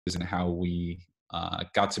and how we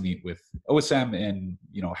got to meet with OSM and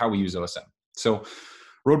how we use OSM. So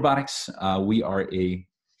Roadbotics, we are a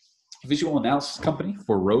visual analysis company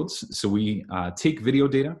for roads. So we take video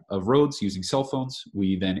data of roads using cell phones.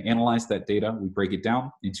 We then analyze that data. We break it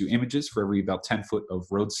down into images for every about 10 foot of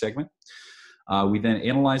road segment. We then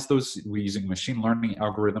analyze those. We're using a machine learning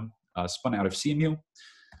algorithm spun out of CMU.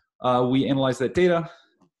 We analyze that data,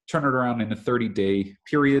 turn it around in a 30-day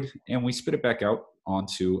period, and we spit it back out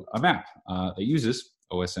onto a map that uses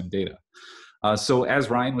OSM data. So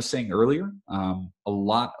as Ryan was saying earlier, a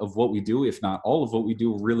lot of what we do, if not all of what we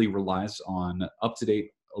do, really relies on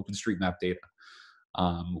up-to-date OpenStreetMap data.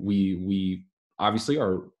 We obviously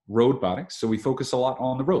are Roadbotics, so we focus a lot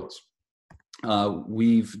on the roads.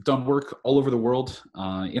 We've done work all over the world,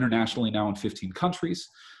 internationally now in 15 countries,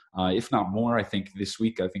 if not more. I think this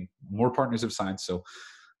week, more partners have signed. So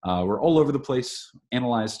we're all over the place,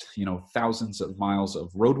 analyzed, thousands of miles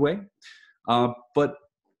of roadway. But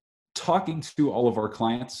talking to all of our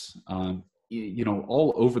clients,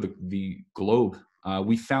 all over the globe,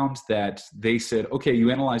 we found that they said, okay,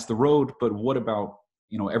 you analyzed the road, but what about,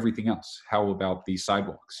 everything else? How about the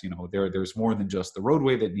sidewalks? There's more than just the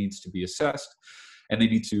roadway that needs to be assessed, and they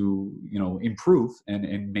need to, improve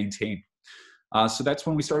and maintain. So that's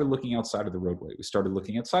when we started looking outside of the roadway. We started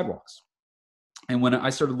looking at sidewalks. And when I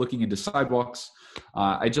started looking into sidewalks,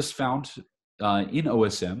 I just found in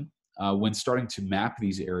OSM, when starting to map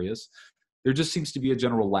these areas, there just seems to be a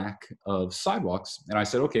general lack of sidewalks. And I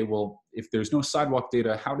said, okay, well, if there's no sidewalk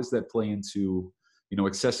data, how does that play into,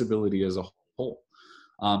 accessibility as a whole?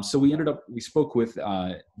 So we spoke with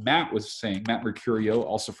Matt Mercurio,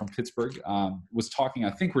 also from Pittsburgh, was talking,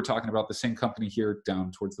 I think we're talking about the same company here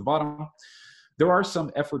down towards the bottom. There are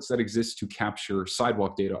some efforts that exist to capture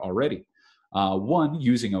sidewalk data already. One,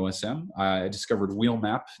 using OSM, I discovered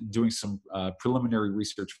WheelMap, doing some preliminary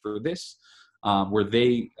research for this, where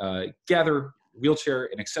they gather wheelchair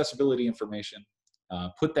and accessibility information,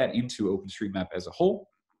 put that into OpenStreetMap as a whole.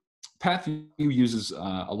 PathView uses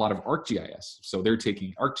a lot of ArcGIS. So they're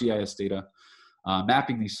taking ArcGIS data,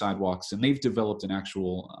 mapping these sidewalks, and they've developed an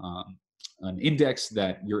actual an index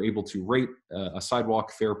that you're able to rate a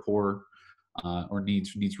sidewalk fair, poor, or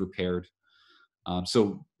needs repaired.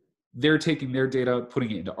 So they're taking their data,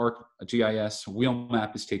 putting it into ArcGIS.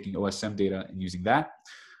 WheelMap is taking OSM data and using that.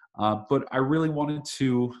 But I really wanted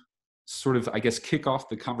to sort of, kick off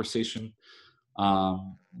the conversation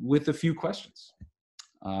with a few questions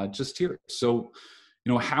just here. So,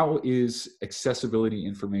 how is accessibility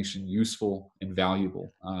information useful and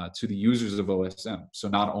valuable to the users of OSM? So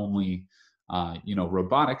not only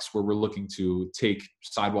robotics, where we're looking to take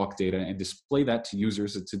sidewalk data and display that to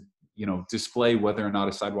users to display whether or not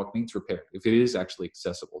a sidewalk needs repair, if it is actually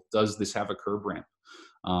accessible. Does this have a curb ramp?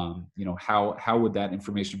 How would that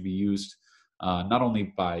information be used, not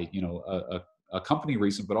only by a company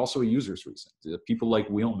reason, but also a user's reason? People like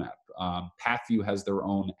WheelMap, PathView has their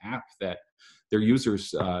own app that their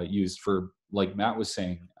users use for, like Matt was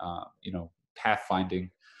saying, pathfinding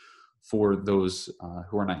for those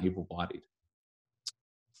who are not able-bodied.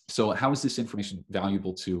 So how is this information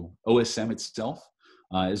valuable to OSM itself,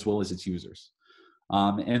 as well as its users?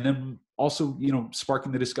 And then also,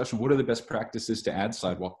 sparking the discussion, what are the best practices to add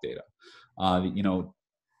sidewalk data?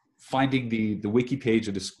 Finding the wiki page,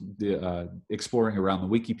 exploring around the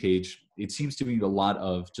wiki page, it seems to be a lot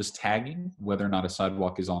of just tagging, whether or not a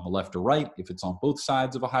sidewalk is on the left or right, if it's on both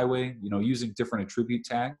sides of a highway, using different attribute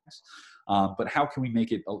tags. But how can we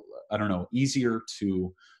make it, easier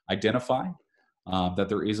to identify that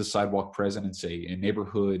there is a sidewalk present in, say, a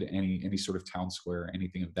neighborhood, any sort of town square,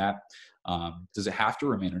 anything of that? Does it have to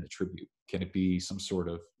remain an attribute? Can it be some sort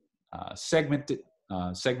of segmented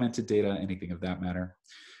data, anything of that matter?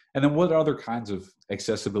 And then what other kinds of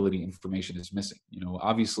accessibility information is missing?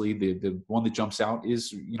 Obviously the one that jumps out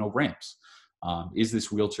is, ramps. Is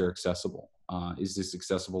this wheelchair accessible? Is this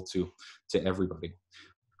accessible to everybody?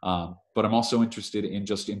 But I'm also interested in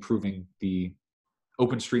just improving the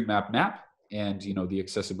OpenStreetMap map and, the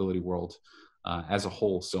accessibility world as a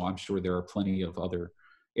whole. So I'm sure there are plenty of other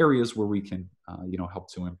areas where we can,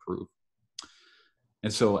 help to improve.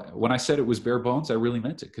 And so when I said it was bare bones, I really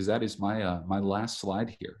meant it, because that is my my last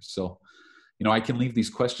slide here. So, I can leave these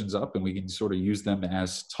questions up and we can sort of use them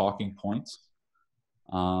as talking points.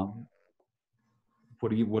 What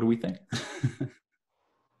do we think?